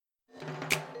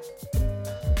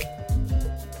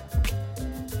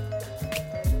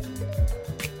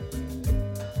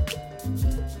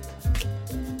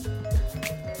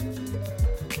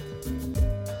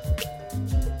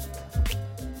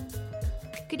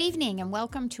Good evening and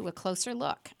welcome to A Closer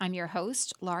Look. I'm your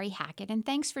host, Laurie Hackett, and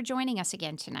thanks for joining us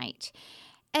again tonight.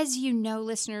 As you know,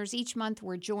 listeners, each month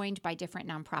we're joined by different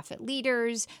nonprofit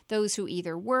leaders, those who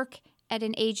either work at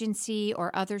an agency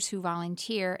or others who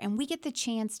volunteer, and we get the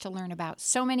chance to learn about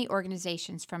so many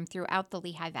organizations from throughout the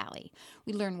Lehigh Valley.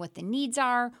 We learn what the needs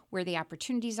are, where the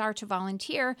opportunities are to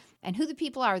volunteer, and who the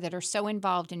people are that are so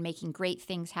involved in making great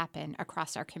things happen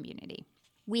across our community.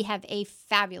 We have a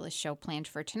fabulous show planned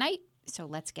for tonight, so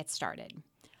let's get started.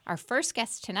 Our first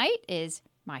guest tonight is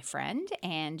my friend,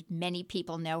 and many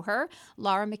people know her,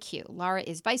 Laura McHugh. Laura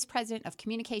is Vice President of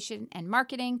Communication and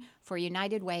Marketing for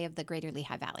United Way of the Greater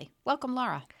Lehigh Valley. Welcome,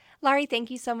 Laura. Laurie, thank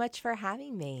you so much for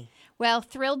having me. Well,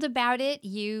 thrilled about it.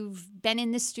 You've been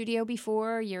in the studio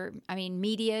before.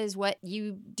 Media is what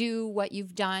you do, what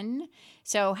you've done.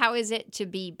 So how is it to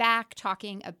be back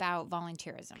talking about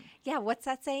volunteerism? Yeah, what's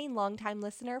that saying? Long-time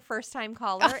listener, first-time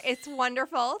caller. It's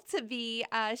wonderful to be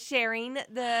sharing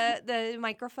the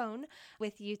microphone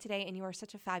with you today, and you are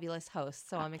such a fabulous host,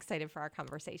 so I'm excited for our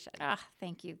conversation.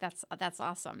 Thank you. That's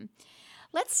awesome.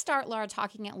 Let's start, Laura,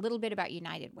 talking a little bit about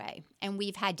United Way. And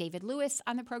we've had David Lewis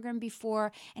on the program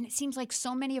before, and it seems like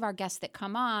so many of our guests that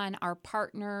come on are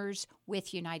partners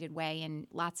with United Way in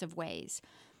lots of ways.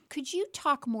 Could you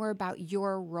talk more about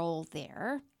your role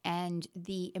there and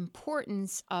the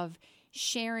importance of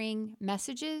sharing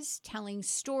messages, telling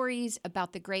stories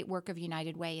about the great work of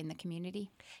United Way in the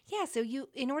community? Yeah, so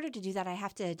in order to do that, I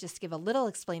have to just give a little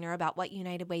explainer about what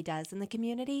United Way does in the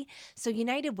community. So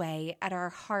United Way, at our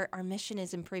heart, our mission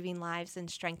is improving lives and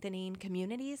strengthening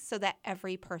communities so that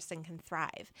every person can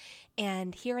thrive.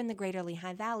 And here in the Greater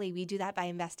Lehigh Valley, we do that by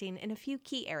investing in a few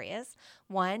key areas.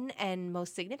 One, and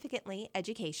most significantly,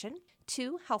 education.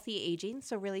 2, healthy aging,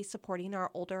 so really supporting our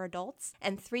older adults.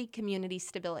 And 3, community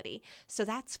stability. So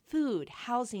that's food,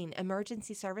 housing,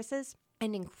 emergency services,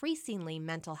 and increasingly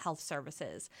mental health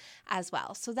services as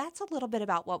well. So that's a little bit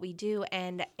about what we do.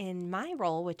 And in my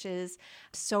role, which is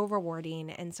so rewarding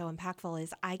and so impactful,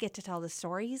 is I get to tell the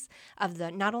stories of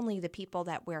not only the people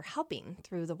that we're helping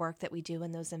through the work that we do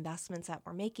and those investments that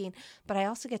we're making, but I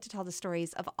also get to tell the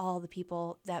stories of all the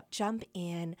people that jump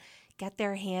in, get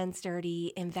their hands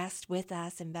dirty, invest with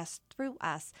us, invest through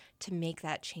us to make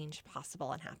that change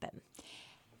possible and happen.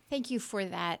 Thank you for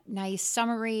that nice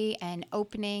summary and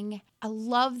opening. I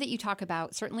love that you talk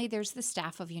about, certainly there's the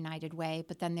staff of United Way,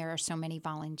 but then there are so many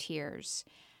volunteers.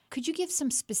 Could you give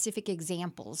some specific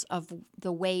examples of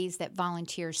the ways that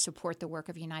volunteers support the work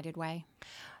of United Way?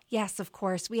 Yes, of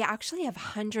course. We actually have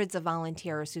hundreds of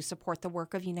volunteers who support the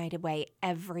work of United Way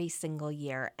every single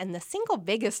year. And the single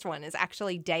biggest one is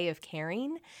actually Day of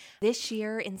Caring. This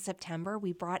year in September,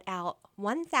 we brought out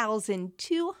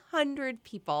 1,200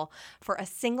 people for a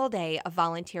single day of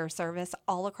volunteer service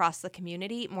all across the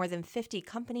community. More than 50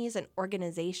 companies and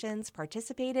organizations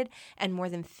participated, and more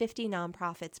than 50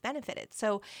 nonprofits benefited.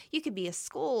 So you could be a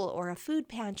school or a food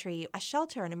pantry, a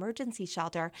shelter, an emergency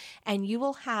shelter, and you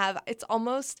will have, it's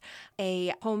almost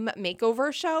a home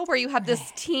makeover show where you have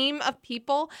this team of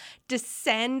people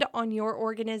descend on your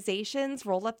organizations,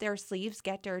 roll up their sleeves,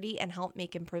 get dirty, and help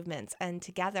make improvements. And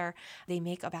together, they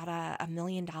make about $1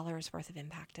 million worth of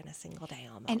impact in a single day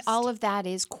almost. And all of that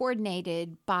is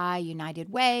coordinated by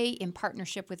United Way in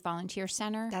partnership with Volunteer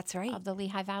Center. That's right. Of the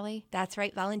Lehigh Valley. That's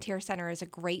right. Volunteer Center is a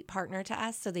great partner to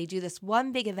us. So they do this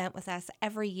one big event with us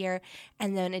every year.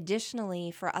 And then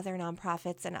additionally, for other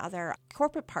nonprofits and other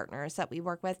corporate partners that we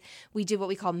work with, we do what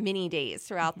we call mini days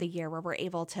throughout the year where we're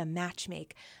able to match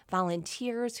make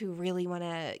volunteers who really want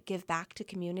to give back to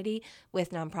community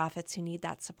with nonprofits who need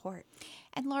that support.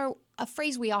 And Laura, a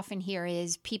phrase we often hear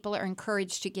is people are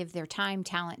encouraged to give their time,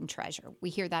 talent, and treasure. We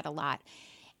hear that a lot.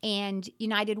 And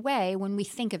United Way, when we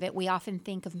think of it, we often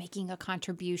think of making a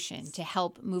contribution to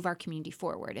help move our community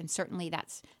forward. And certainly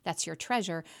that's your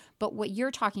treasure. But what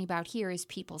you're talking about here is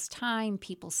people's time,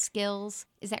 people's skills.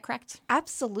 Is that correct?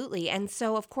 Absolutely. And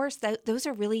so, of course, those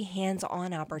are really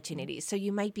hands-on opportunities. So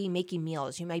you might be making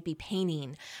meals, you might be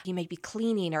painting, you might be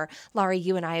cleaning, or Laurie,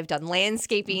 you and I have done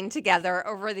landscaping together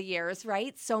over the years,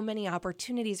 right? So many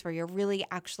opportunities where you're really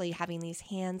actually having these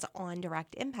hands-on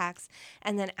direct impacts.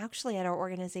 And then actually at our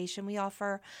organization, we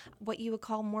offer what you would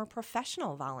call more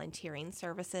professional volunteering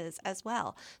services as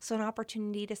well. So an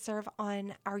opportunity to serve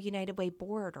on our United Way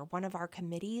board or one of our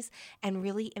committees and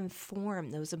really inform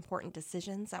those important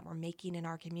decisions that we're making in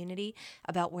our community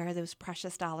about where those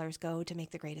precious dollars go to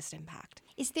make the greatest impact.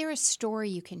 Is there a story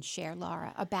you can share,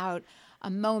 Laura, about a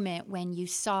moment when you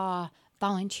saw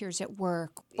volunteers at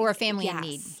work or a family in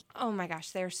need? Oh my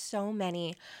gosh, there's so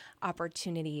many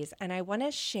opportunities. And I want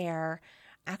to share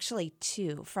actually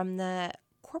two from the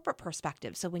corporate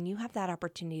perspective. So when you have that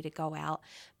opportunity to go out,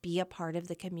 be a part of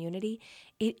the community,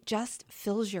 it just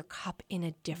fills your cup in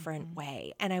a different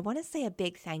way. And I want to say a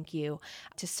big thank you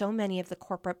to so many of the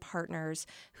corporate partners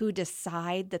who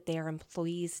decide that their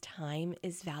employees' time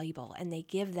is valuable and they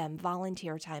give them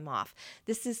volunteer time off.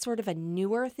 This is sort of a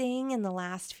newer thing in the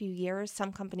last few years.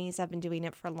 Some companies have been doing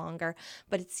it for longer,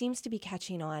 but it seems to be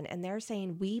catching on. And they're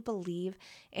saying we believe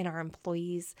in our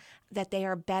employees, that they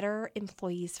are better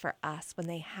employees for us when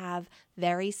they have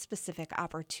very specific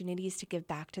opportunities to give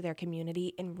back to their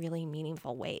community in really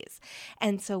meaningful ways.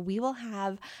 And so we will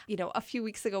have, a few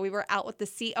weeks ago, we were out with the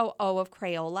COO of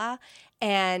Crayola,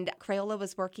 and Crayola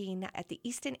was working at the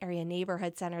Easton Area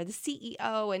Neighborhood Center. The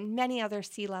CEO and many other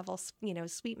C-level,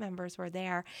 suite members were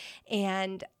there.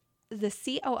 And the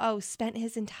COO spent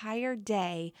his entire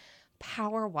day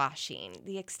power washing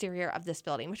the exterior of this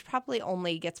building, which probably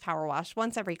only gets power washed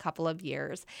once every couple of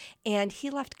years. And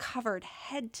he left covered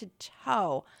head to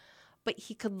toe. But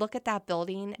he could look at that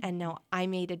building and know I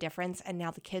made a difference. And now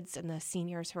the kids and the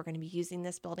seniors who are going to be using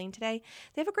this building today,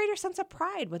 they have a greater sense of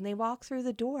pride when they walk through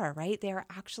the door, right? They are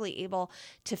actually able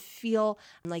to feel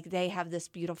like they have this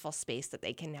beautiful space that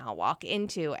they can now walk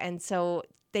into. And so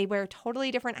they wear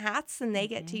totally different hats than they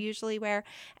get to usually wear.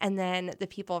 And then the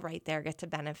people right there get to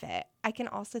benefit. I can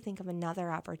also think of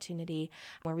another opportunity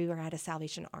where we were at a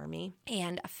Salvation Army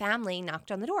and a family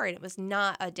knocked on the door. And it was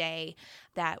not a day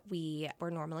that we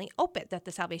were normally open, that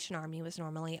the Salvation Army was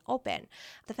normally open.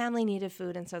 The family needed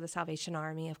food. And so the Salvation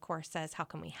Army, of course, says, how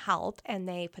can we help? And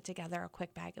they put together a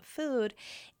quick bag of food.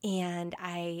 And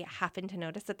I happened to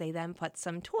notice that they then put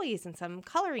some toys and some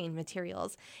coloring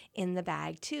materials in the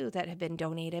bag too that had been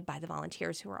donated by the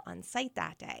volunteers who were on site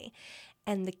that day.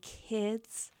 And the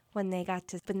kids, when they got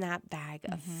to open that bag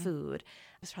of food,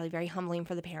 it was probably very humbling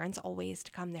for the parents always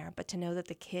to come there, but to know that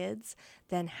the kids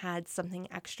then had something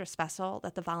extra special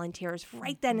that the volunteers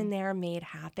right then and there made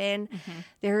happen.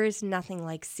 There is nothing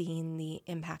like seeing the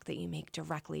impact that you make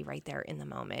directly right there in the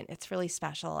moment. It's really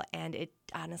special, and it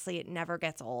honestly, it never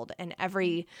gets old. And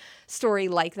every story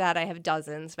like that, I have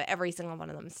dozens, but every single one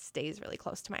of them stays really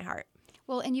close to my heart.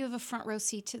 Well, and you have a front row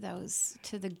seat to those,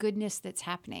 to the goodness that's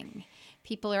happening.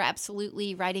 People are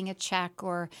absolutely writing a check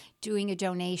or doing a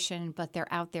donation, but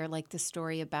they're out there, like the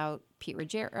story about Pete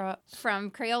Ruggiero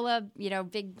from Crayola,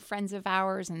 big friends of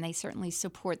ours, and they certainly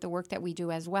support the work that we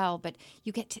do as well. But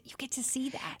you get to see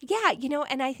that. Yeah,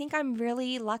 and I think I'm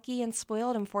really lucky and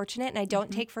spoiled and fortunate, and I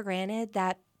don't take for granted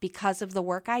that because of the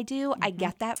work I do, I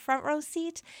get that front row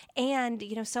seat. And,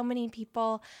 so many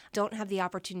people don't have the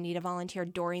opportunity to volunteer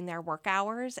during their work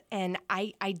hours. And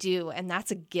I do. And that's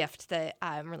a gift that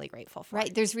I'm really grateful for.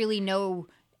 Right. There's really no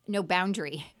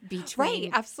boundary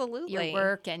between absolutely. your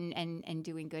work and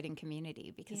doing good in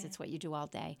community, because it's what you do all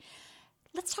day.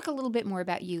 Let's talk a little bit more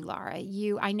about you, Laura.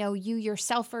 I know you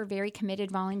yourself are a very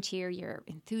committed volunteer. You're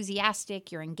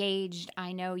enthusiastic. You're engaged.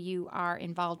 I know you are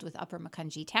involved with Upper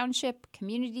Macungie Township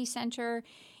Community Center.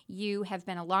 You have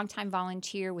been a longtime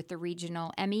volunteer with the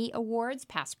Regional Emmy Awards,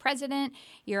 past president.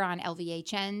 You're on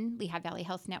LVHN, Lehigh Valley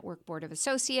Health Network Board of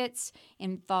Associates,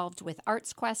 involved with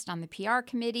Arts Quest on the PR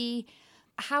committee.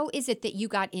 How is it that you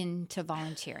got into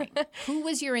volunteering? Who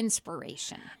was your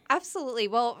inspiration? Absolutely.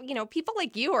 Well, people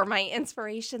like you are my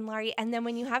inspiration, Laurie. And then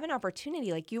when you have an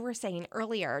opportunity, like you were saying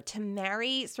earlier, to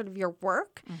marry sort of your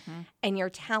work and your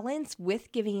talents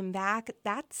with giving back,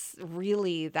 that's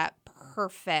really that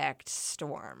perfect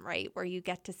storm, right? Where you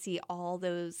get to see all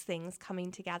those things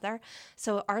coming together.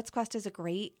 So Arts Quest is a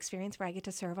great experience where I get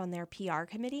to serve on their PR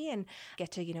committee and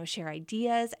get to, share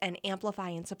ideas and amplify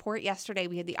and support. Yesterday,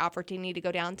 we had the opportunity to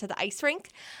go down to the ice rink,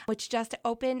 which just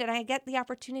opened, and I get the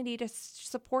opportunity to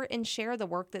support and share the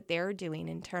work that they're doing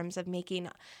in terms of making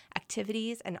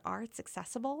activities and arts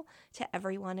accessible to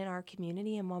everyone in our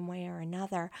community in one way or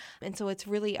another. And so it's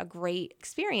really a great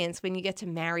experience when you get to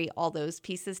marry all those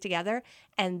pieces together.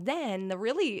 And then the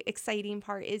really exciting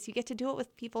part is you get to do it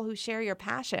with people who share your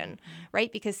passion,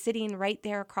 right? Because sitting right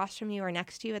there across from you or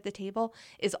next to you at the table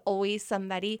is always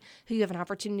somebody who you have an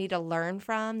opportunity to learn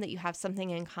from, that you have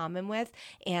something in common with.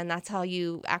 And that's how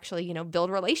you actually, build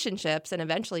relationships and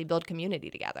eventually build community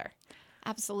together.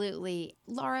 Absolutely.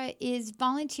 Laura, is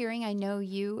volunteering, I know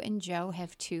you and Joe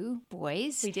have 2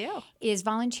 boys. We do. Is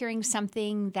volunteering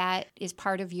something that is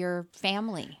part of your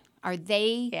family? Are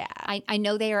they? Yeah. I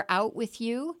know they are out with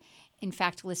you. In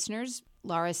fact, listeners,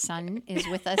 Laura's son is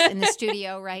with us in the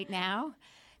studio right now.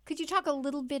 Could you talk a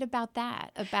little bit about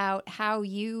that, about how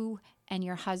you and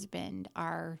your husband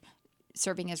are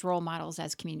serving as role models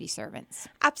as community servants?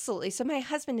 Absolutely. So my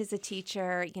husband is a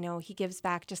teacher. He gives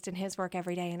back just in his work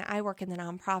every day, and I work in the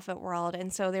nonprofit world.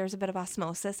 And so there's a bit of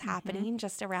osmosis happening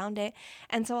just around it.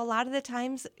 And so a lot of the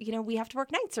times, we have to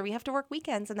work nights or we have to work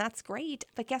weekends, and that's great.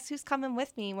 But guess who's coming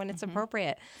with me when it's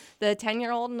appropriate? The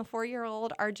 10-year-old and the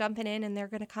 4-year-old are jumping in, and they're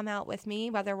going to come out with me,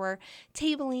 whether we're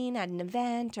tabling at an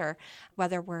event or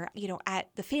whether we're, at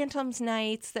the Phantoms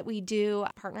nights that we do,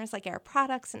 partners like Air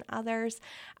Products and others.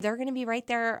 They're going to be right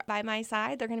there by my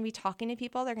side. They're going to be talking to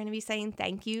people. They're going to be saying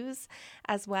thank yous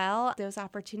as well. Those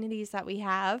opportunities that we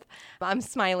have. I'm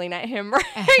smiling at him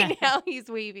right now. He's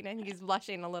waving and he's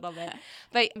blushing a little bit.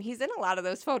 But he's in a lot of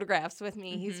those photographs with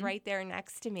me. He's right there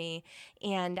next to me.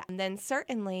 And then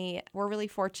certainly we're really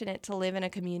fortunate to live in a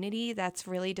community that's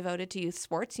really devoted to youth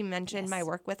sports. You mentioned my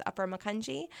work with Upper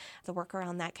Macungie, the work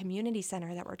around that community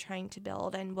center that we're trying to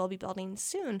build and we'll be building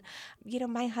soon.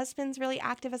 My husband's really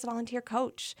active as a volunteer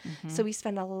coach. So we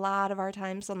spend a lot of our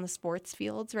times on the sports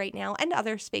fields right now and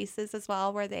other spaces as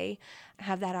well where they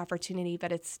have that opportunity,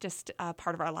 but it's just a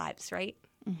part of our lives, right?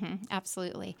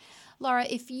 Absolutely. Laura,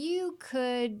 if you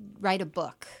could write a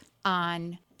book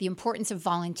on the importance of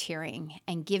volunteering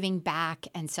and giving back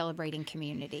and celebrating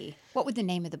community, what would the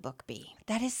name of the book be?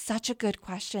 That is such a good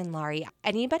question, Laurie.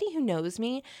 Anybody who knows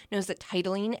me knows that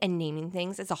titling and naming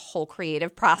things is a whole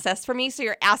creative process for me. So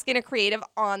you're asking a creative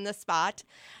on the spot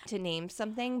to name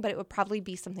something, but it would probably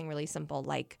be something really simple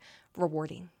like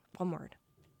rewarding. One word.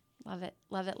 Love it,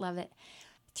 love it, love it.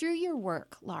 Through your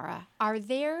work, Laura, are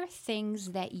there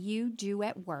things that you do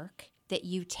at work that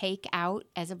you take out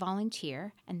as a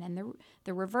volunteer? And then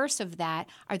the reverse of that,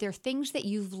 are there things that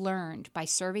you've learned by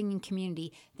serving in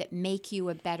community that make you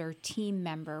a better team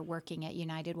member working at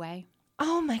United Way?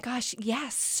 Oh my gosh,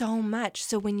 yes, so much.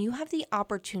 So when you have the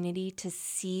opportunity to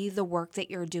see the work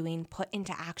that you're doing put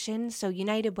into action, so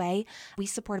United Way, we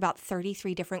support about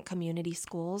 33 different community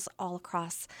schools all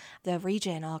across the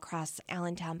region, all across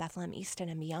Allentown, Bethlehem, Easton,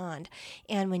 and beyond.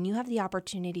 And when you have the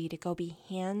opportunity to go be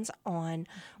hands-on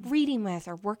reading with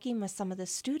or working with some of the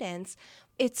students,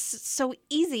 it's so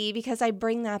easy because I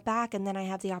bring that back and then I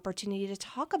have the opportunity to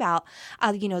talk about,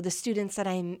 the students that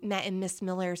I met in Miss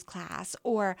Miller's class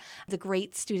or the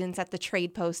great students at the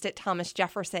trade post at Thomas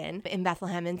Jefferson in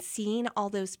Bethlehem, and seeing all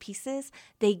those pieces,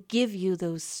 they give you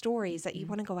those stories that you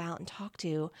want to go out and talk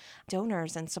to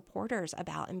donors and supporters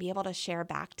about and be able to share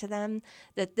back to them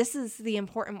that this is the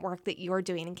important work that you're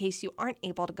doing in case you aren't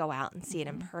able to go out and see it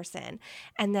in person.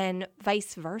 And then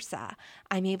vice versa.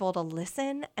 I'm able to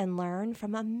listen and learn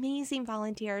from amazing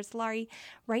volunteers. Laurie,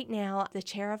 right now, the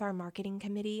chair of our marketing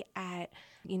committee at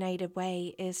United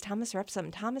Way is Thomas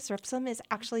Ripsum. Thomas Ripsum is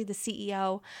actually the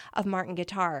CEO of Martin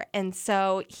Guitar. And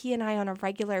so he and I on a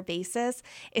regular basis,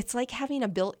 it's like having a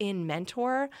built-in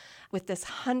mentor with this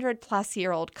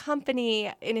 100-plus-year-old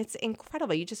company. And it's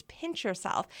incredible. You just pinch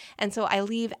yourself. And so I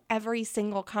leave every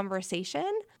single conversation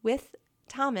with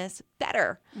Thomas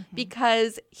better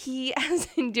because he has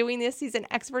been doing this. He's an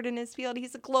expert in his field.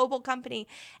 He's a global company,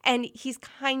 and he's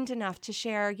kind enough to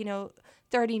share,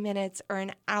 30 minutes or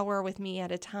an hour with me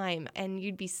at a time. And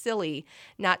you'd be silly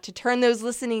not to turn those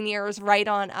listening ears right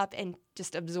on up and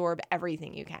just absorb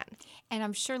everything you can. And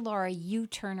I'm sure, Laura, you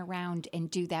turn around and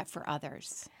do that for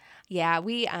others. Yeah,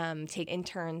 we take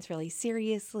interns really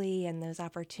seriously and those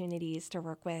opportunities to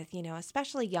work with,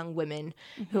 especially young women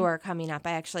who are coming up.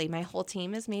 My whole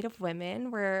team is made of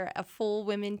women. We're a full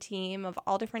women team of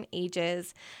all different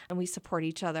ages, and we support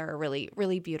each other really,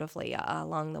 really beautifully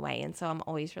along the way. And so I'm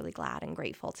always really glad and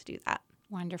grateful to do that.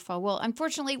 Wonderful. Well,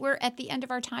 unfortunately, we're at the end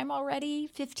of our time already.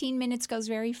 15 minutes goes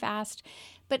very fast.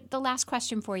 But the last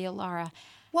question for you, Laura.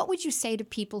 What would you say to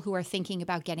people who are thinking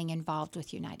about getting involved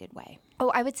with United Way?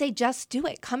 Oh, I would say just do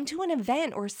it. Come to an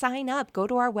event or sign up. Go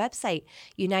to our website,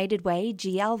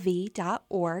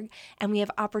 unitedwayglv.org, and we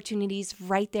have opportunities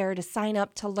right there to sign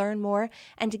up, to learn more,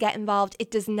 and to get involved.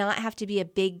 It does not have to be a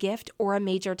big gift or a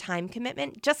major time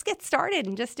commitment. Just get started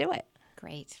and just do it.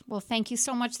 Great. Well, thank you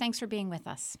so much. Thanks for being with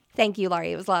us. Thank you,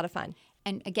 Laurie. It was a lot of fun.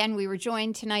 And again, we were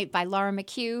joined tonight by Laura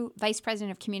McHugh, Vice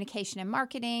President of Communication and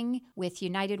Marketing with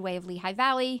United Way of Lehigh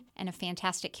Valley, and a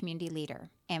fantastic community leader.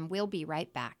 And we'll be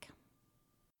right back.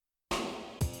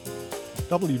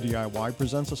 WDIY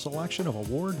presents a selection of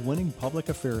award-winning public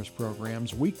affairs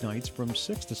programs weeknights from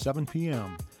 6 to 7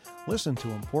 p.m. Listen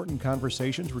to important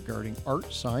conversations regarding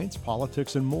art, science,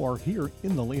 politics, and more here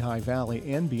in the Lehigh Valley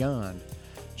and beyond.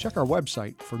 Check our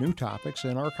website for new topics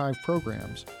and archive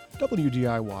programs.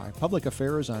 WDIY Public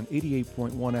Affairs on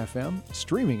 88.1 FM,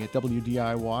 streaming at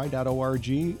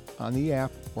WDIY.org, on the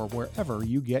app, or wherever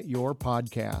you get your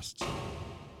podcasts.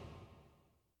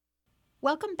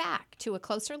 Welcome back to A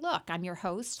Closer Look. I'm your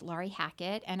host, Laurie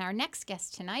Hackett, and our next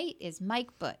guest tonight is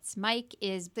Mike Butz. Mike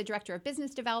is the Director of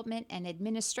Business Development and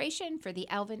Administration for the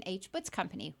Alvin H. Butz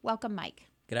Company. Welcome, Mike.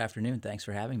 Good afternoon. Thanks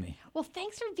for having me. Well,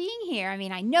 thanks for being here. I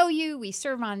mean, I know you. We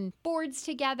serve on boards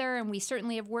together, and we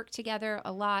certainly have worked together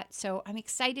a lot. So I'm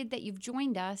excited that you've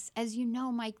joined us. As you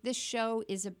know, Mike, this show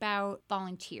is about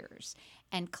volunteers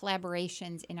and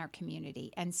collaborations in our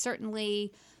community. And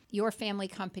certainly your family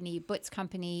company, Butz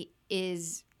Company,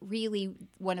 is really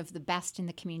one of the best in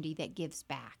the community that gives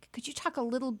back. Could you talk a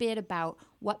little bit about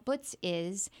what Butz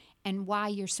is and why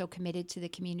you're so committed to the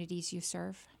communities you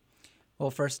serve?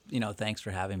 Well, first, thanks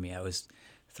for having me. I was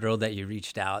thrilled that you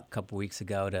reached out a couple weeks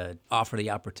ago to offer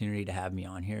the opportunity to have me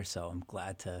on here. So I'm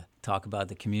glad to talk about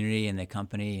the community and the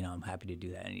company. I'm happy to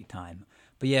do that anytime.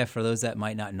 But yeah, for those that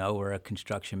might not know, we're a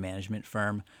construction management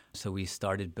firm. So we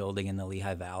started building in the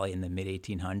Lehigh Valley in the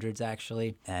mid-1800s,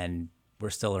 actually. And we're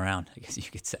still around, I guess you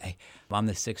could say. I'm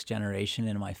the sixth generation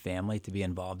in my family to be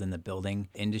involved in the building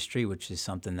industry, which is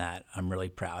something that I'm really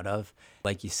proud of.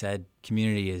 Like you said,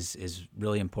 community is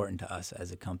really important to us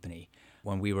as a company.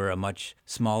 When we were a much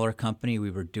smaller company, we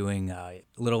were doing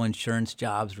little insurance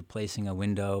jobs, replacing a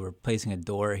window, replacing a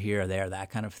door here or there,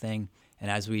 that kind of thing. And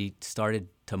as we started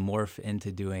to morph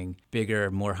into doing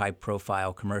bigger, more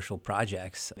high-profile commercial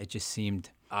projects, it just seemed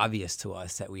obvious to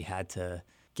us that we had to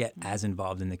get as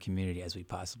involved in the community as we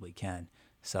possibly can.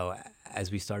 So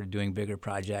as we started doing bigger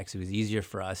projects, it was easier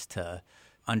for us to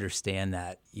understand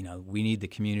that, we need the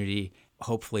community.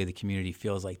 Hopefully the community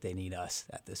feels like they need us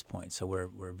at this point. So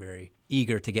we're very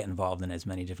eager to get involved in as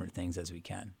many different things as we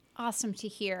can. Awesome to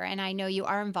hear. And I know you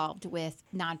are involved with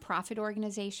nonprofit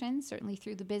organizations, certainly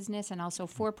through the business, and also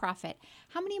for-profit.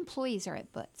 How many employees are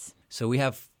at Butz? So we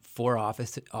have 4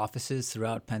 offices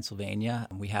throughout Pennsylvania.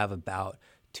 We have about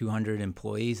 200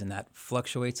 employees, and that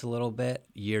fluctuates a little bit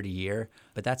year to year,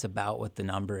 but that's about what the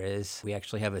number is. We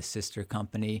actually have a sister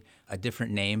company, a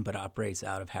different name, but operates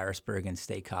out of Harrisburg and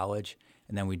State College.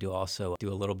 And then we also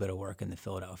do a little bit of work in the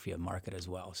Philadelphia market as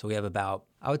well. So we have about,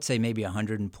 I would say, maybe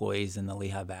 100 employees in the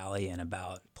Lehigh Valley and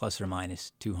about plus or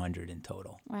minus 200 in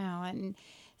total. Wow. And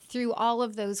through all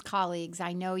of those colleagues,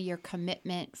 I know your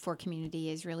commitment for community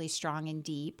is really strong and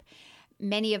deep.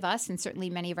 Many of us, and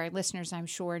certainly many of our listeners, I'm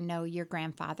sure, know your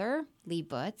grandfather, Lee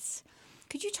Butz.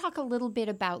 Could you talk a little bit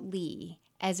about Lee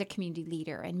as a community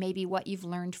leader and maybe what you've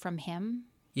learned from him?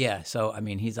 Yeah, so,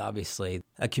 he's obviously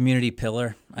a community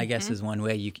pillar, I guess is one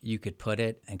way you could put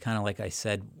it. And kind of like I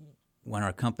said, when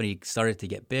our company started to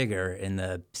get bigger in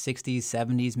the 60s,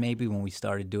 70s maybe, when we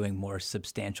started doing more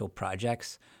substantial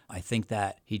projects, I think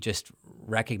that he just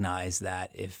recognized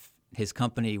that if his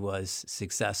company was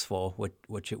successful,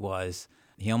 which it was,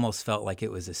 he almost felt like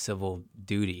it was a civil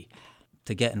duty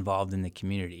to get involved in the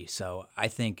community. So I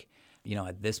think,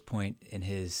 at this point in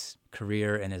his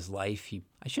career and his life,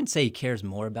 I shouldn't say he cares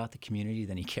more about the community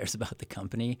than he cares about the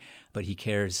company, but he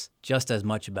cares just as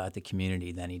much about the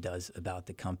community than he does about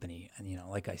the company. And,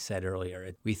 like I said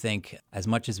earlier, we think as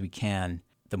much as we can,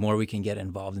 the more we can get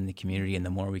involved in the community and the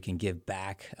more we can give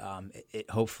back, it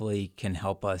hopefully can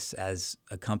help us as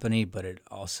a company, but it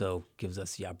also gives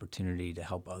us the opportunity to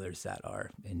help others that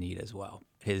are in need as well.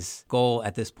 His goal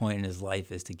at this point in his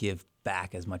life is to give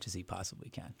back as much as he possibly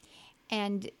can.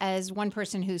 And as one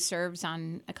person who serves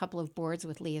on a couple of boards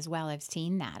with Lee as well, I've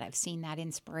seen that. I've seen that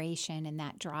inspiration and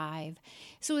that drive.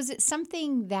 So is it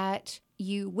something that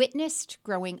you witnessed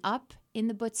growing up in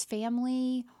the Butz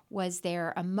family? Was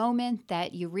there a moment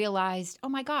that you realized, oh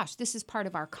my gosh, this is part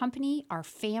of our company, our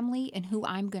family, and who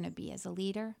I'm going to be as a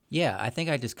leader? Yeah, I think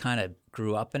I just kind of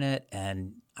grew up in it.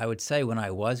 And I would say when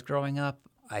I was growing up,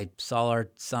 I saw our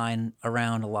sign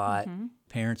around a lot. Mm-hmm.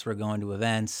 Parents were going to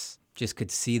events, just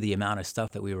could see the amount of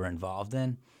stuff that we were involved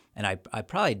in. And I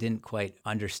probably didn't quite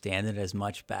understand it as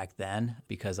much back then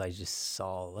because I just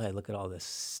saw, hey, look at all this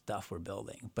stuff we're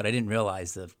building. But I didn't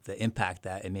realize the impact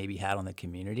that it maybe had on the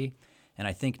community. And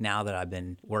I think now that I've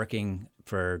been working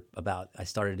I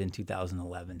started in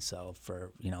 2011, so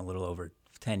for a little over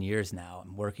 10 years now,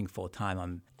 I'm working full time.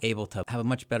 I'm able to have a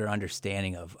much better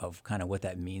understanding of kind of what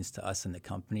that means to us in the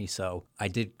company. So I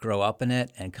did grow up in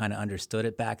it and kind of understood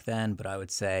it back then, but I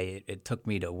would say it took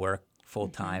me to work full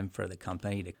time for the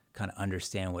company to kind of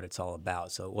understand what it's all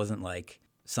about. So it wasn't like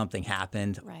something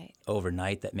happened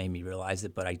overnight that made me realize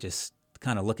it, but I just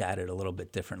kind of look at it a little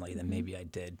bit differently than maybe I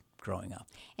did growing up.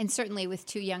 And certainly with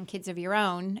 2 young kids of your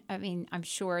own, I'm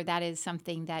sure that is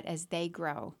something that as they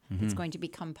grow, it's going to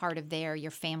become part of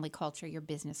your family culture, your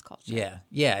business culture.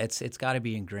 Yeah, it's got to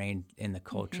be ingrained in the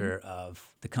culture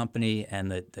of the company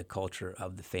and the culture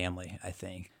of the family, I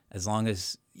think. As long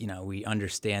as, we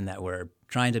understand that we're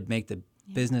trying to make the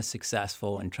business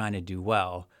successful and trying to do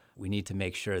well, we need to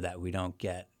make sure that we don't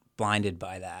get blinded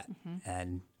by that.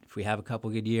 And if we have a couple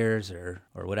good years or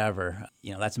whatever,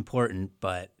 that's important,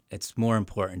 but it's more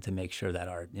important to make sure that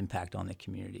our impact on the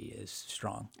community is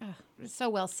strong. Oh, so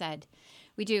well said.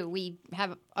 We do. We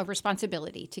have a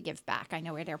responsibility to give back. I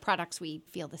know at Air Products we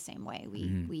feel the same way.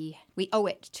 We owe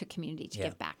it to community to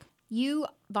give back. You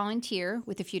volunteer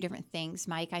with a few different things.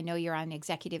 Mike, I know you're on the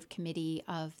executive committee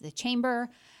of the Chamber.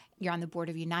 You're on the board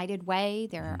of United Way.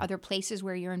 There are other places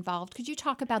where you're involved. Could you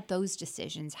talk about those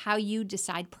decisions, how you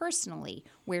decide personally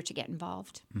where to get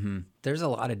involved? There's a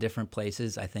lot of different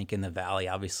places, I think, in the Valley,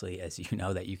 obviously, as you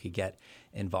know, that you could get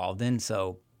involved in.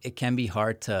 So it can be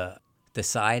hard to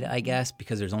decide, I guess,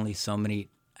 because there's only so many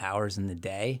hours in the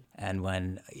day. And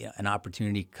when an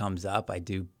opportunity comes up, I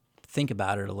do think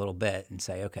about it a little bit and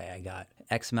say, okay, I got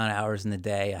X amount of hours in the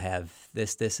day. I have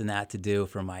this, and that to do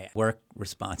for my work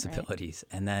responsibilities.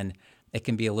 Right. And then it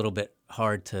can be a little bit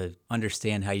hard to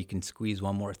understand how you can squeeze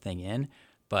one more thing in.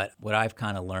 But what I've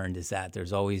kind of learned is that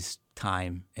there's always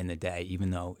time in the day, even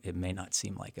though it may not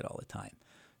seem like it all the time.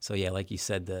 So yeah, like you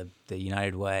said, the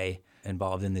United Way,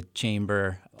 involved in the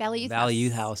Chamber. Valley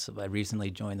Youth House. I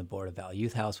recently joined the board of Valley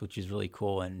Youth House, which is really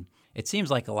cool. And it seems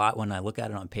like a lot when I look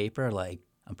at it on paper, like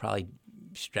I'm probably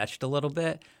stretched a little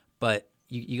bit, but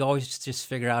you always just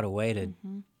figure out a way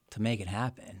to make it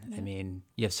happen. Yeah. I mean,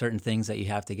 you have certain things that you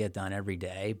have to get done every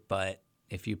day, but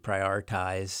if you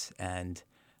prioritize and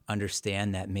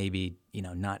understand that maybe,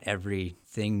 not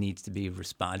everything needs to be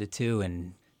responded to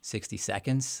in 60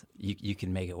 seconds, you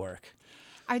can make it work.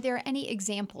 Are there any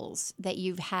examples that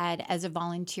you've had as a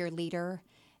volunteer leader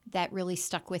that really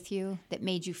stuck with you, that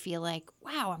made you feel like,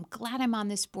 wow, I'm glad I'm on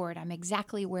this board. I'm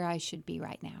exactly where I should be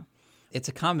right now? It's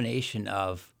a combination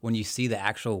of when you see the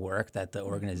actual work that the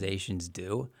organizations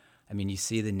do. I mean, you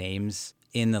see the names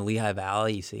in the Lehigh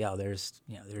Valley. You see,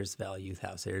 there's Valley Youth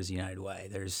House, there's United Way,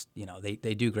 there's,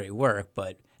 they do great work,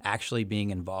 but actually being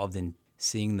involved in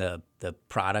seeing the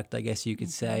product, I guess you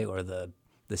could say, or the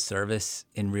service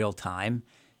in real time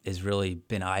has really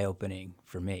been eye-opening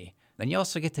for me. And you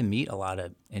also get to meet a lot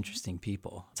of interesting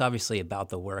people. It's obviously about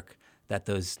the work that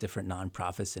those different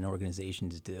nonprofits and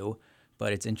organizations do,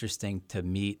 but it's interesting to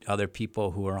meet other people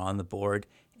who are on the board,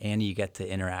 and you get to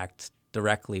interact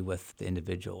directly with the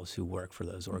individuals who work for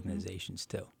those organizations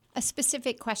too. A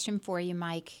specific question for you,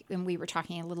 Mike, and we were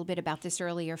talking a little bit about this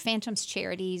earlier. Phantoms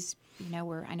Charities,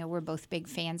 I know we're both big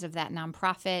fans of that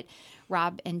nonprofit.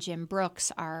 Rob and Jim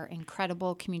Brooks are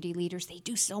incredible community leaders. They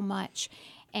do so much.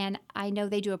 And I know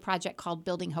they do a project called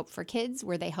Building Hope for Kids,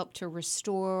 where they help to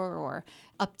restore or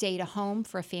update a home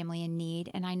for a family in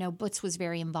need. And I know Butz was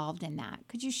very involved in that.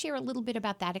 Could you share a little bit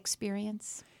about that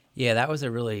experience? Yeah, that was a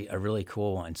really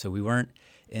cool one. So we weren't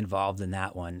involved in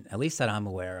that one, at least that I'm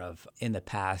aware of, in the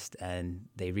past. And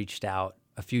they reached out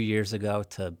a few years ago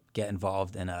to get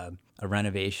involved in a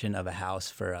renovation of a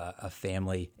house for a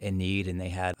family in need. And they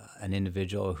had an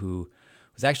individual who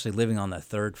was actually living on the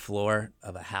third floor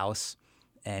of a house,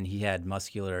 and he had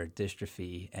muscular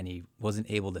dystrophy, and he wasn't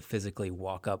able to physically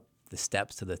walk up the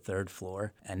steps to the third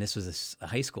floor. And this was a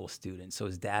high school student, so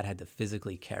his dad had to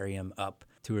physically carry him up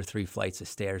 2 or 3 flights of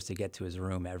stairs to get to his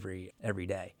room every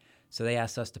day. So they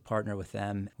asked us to partner with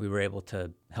them. We were able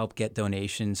to help get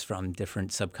donations from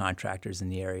different subcontractors in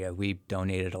the area. We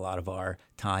donated a lot of our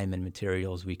time and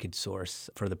materials we could source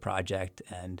for the project,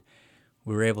 and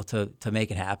we were able to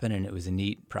make it happen, and it was a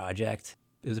neat project.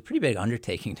 It was a pretty big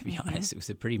undertaking, to be honest. It was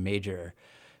a pretty major,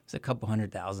 it was a couple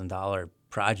 $100,000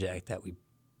 project that we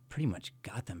pretty much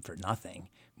got them for nothing,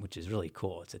 which is really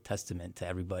cool. It's a testament to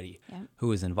everybody who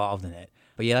was involved in it.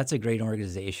 But yeah, that's a great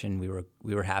organization.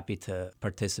 We were happy to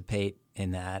participate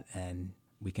in that, and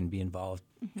we can be involved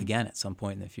again at some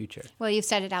point in the future. Well, you've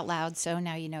said it out loud, so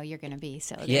now you know you're going to be.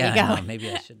 So there you go. No, maybe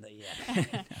I should.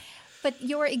 Yeah. But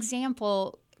your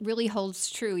example really holds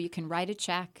true. You can write a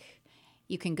check,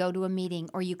 you can go to a meeting,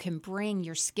 or you can bring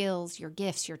your skills, your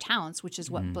gifts, your talents, which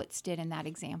is what Butz did in that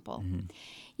example.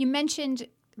 You mentioned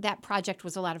that project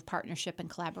was a lot of partnership and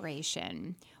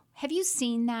collaboration. Have you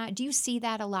seen that? Do you see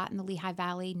that a lot in the Lehigh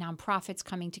Valley, nonprofits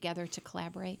coming together to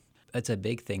collaborate? It's a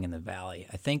big thing in the Valley.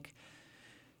 I think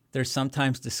there's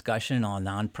sometimes discussion on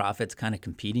nonprofits kind of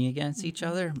competing against each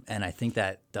other, and I think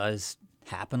that does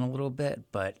happen a little bit,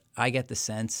 but I get the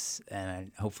sense,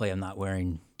 and hopefully I'm not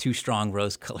wearing too strong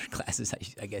rose-colored glasses,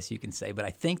 I guess you can say, but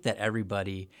I think that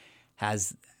everybody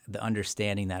has the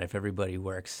understanding that if everybody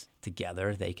works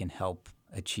together, they can help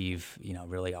achieve,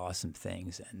 really awesome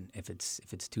things. And if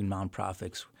it's two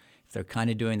nonprofits, if they're kind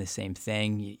of doing the same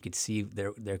thing, you could see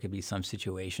there could be some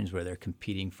situations where they're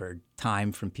competing for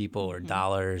time from people or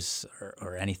dollars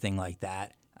or anything like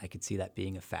that. I could see that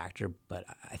being a factor. But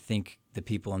I think the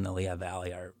people in the Lehigh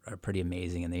Valley are pretty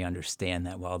amazing, and they understand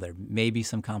that while there may be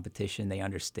some competition, they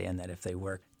understand that if they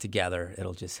work together,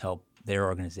 it'll just help their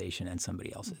organization and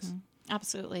somebody else's. Mm-hmm.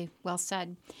 Absolutely. Well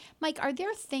said. Mike, are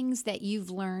there things that you've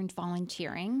learned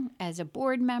volunteering as a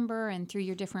board member and through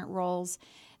your different roles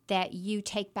that you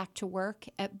take back to work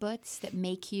at Butz that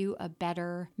make you a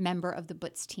better member of the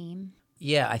Butz team?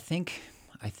 Yeah, I think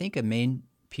a main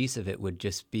piece of it would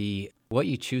just be what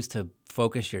you choose to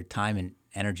focus your time and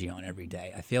energy on every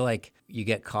day. I feel like you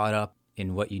get caught up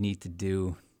in what you need to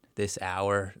do this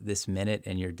hour, this minute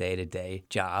in your day-to-day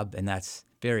job, and that's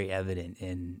very evident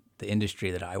in the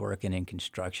industry that I work in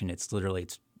construction. It's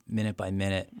minute by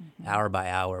minute, hour by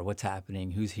hour, what's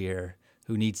happening, who's here,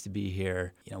 who needs to be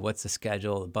here, what's the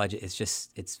schedule, the budget.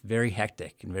 It's very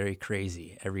hectic and very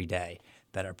crazy every day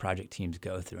that our project teams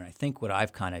go through. And I think what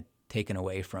I've kind of taken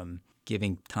away from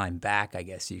giving time back, I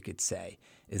guess you could say,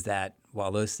 is that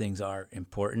while those things are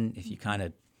important, if you kind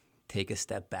of take a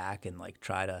step back and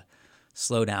try to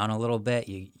slow down a little bit,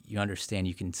 you understand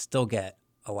you can still get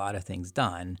a lot of things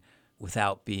done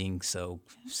without being so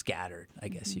scattered, I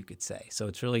guess you could say. So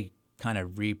it's really kind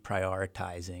of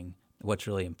reprioritizing what's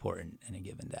really important in a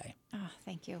given day. Oh,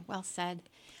 thank you. Well said.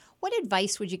 What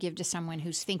advice would you give to someone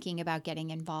who's thinking about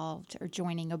getting involved or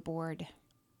joining a board?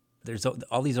 There's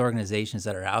all these organizations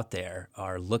that are out there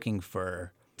are looking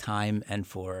for time and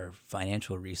for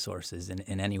financial resources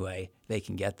in any way they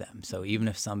can get them. So even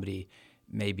if somebody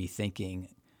may be thinking,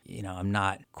 I'm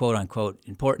not, quote unquote,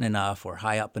 important enough or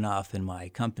high up enough in my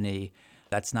company,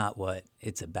 that's not what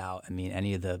it's about. I mean,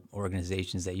 any of the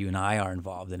organizations that you and I are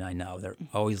involved in, I know they're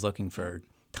always looking for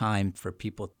time for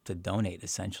people to donate,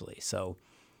 essentially. So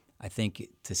I think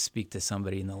to speak to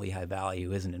somebody in the Lehigh Valley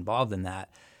who isn't involved in that,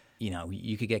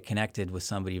 you could get connected with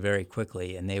somebody very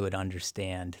quickly, and they would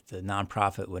understand, the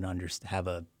nonprofit would have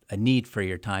a need for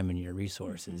your time and your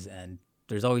resources. And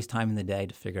there's always time in the day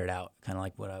to figure it out, kind of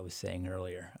like what I was saying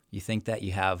earlier. You think that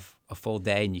you have a full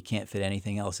day and you can't fit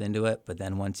anything else into it, but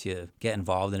then once you get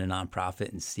involved in a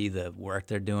nonprofit and see the work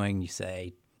they're doing, you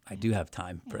say, I do have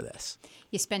time for this.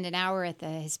 You spend an hour at the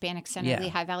Hispanic Center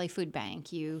Lehigh Valley Food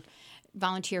Bank. You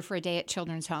volunteer for a day at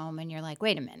Children's Home, and you're like,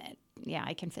 wait a minute. Yeah,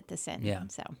 I can fit this in. Yeah.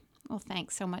 So, well,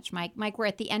 thanks so much, Mike. Mike, we're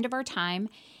at the end of our time.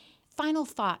 Final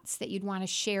thoughts that you'd want to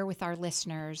share with our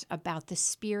listeners about the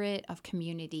spirit of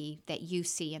community that you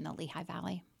see in the Lehigh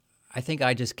Valley? I think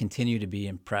I just continue to be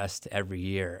impressed every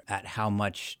year at how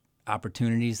much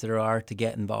opportunities there are to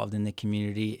get involved in the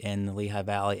community in the Lehigh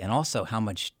Valley, and also how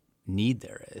much need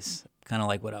there is. Kind of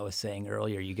like what I was saying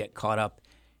earlier, you get caught up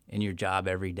in your job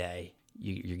every day.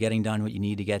 You're getting done what you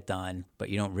need to get done, but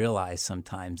you don't realize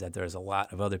sometimes that there's a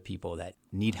lot of other people that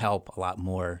need help a lot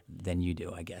more than you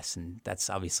do, I guess. And that's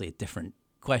obviously a different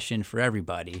question for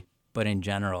everybody. But in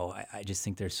general, I just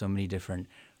think there's so many different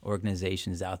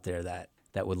organizations out there that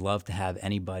would love to have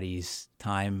anybody's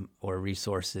time or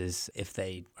resources if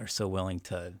they are so willing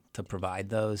to provide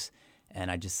those. And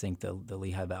I just think the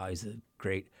Lehigh Valley is a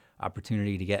great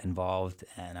opportunity to get involved,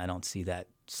 and I don't see that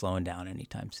slowing down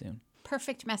anytime soon.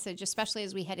 Perfect message, especially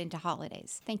as we head into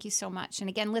holidays. Thank you so much. And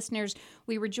again, listeners,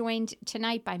 we were joined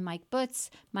tonight by Mike Butz.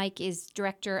 Mike is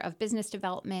Director of Business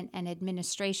Development and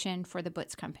Administration for the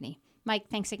Butz Company. Mike,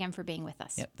 thanks again for being with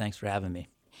us. Yep, thanks for having me.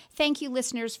 Thank you,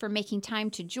 listeners, for making time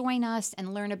to join us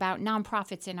and learn about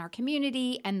nonprofits in our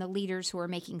community and the leaders who are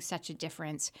making such a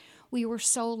difference. We were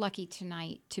so lucky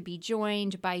tonight to be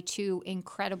joined by two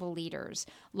incredible leaders,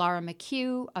 Laura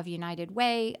McHugh of United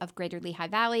Way of Greater Lehigh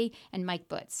Valley, and Mike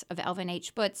Butz of Alvin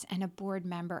H. Butz, and a board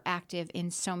member active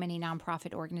in so many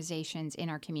nonprofit organizations in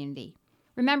our community.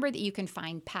 Remember that you can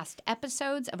find past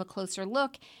episodes of A Closer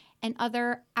Look and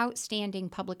other outstanding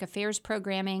public affairs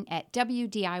programming at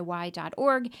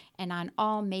WDIY.org and on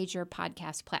all major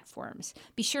podcast platforms.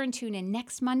 Be sure and tune in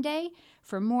next Monday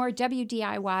for more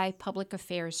WDIY public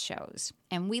affairs shows.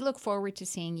 And we look forward to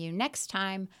seeing you next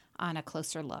time on A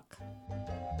Closer Look.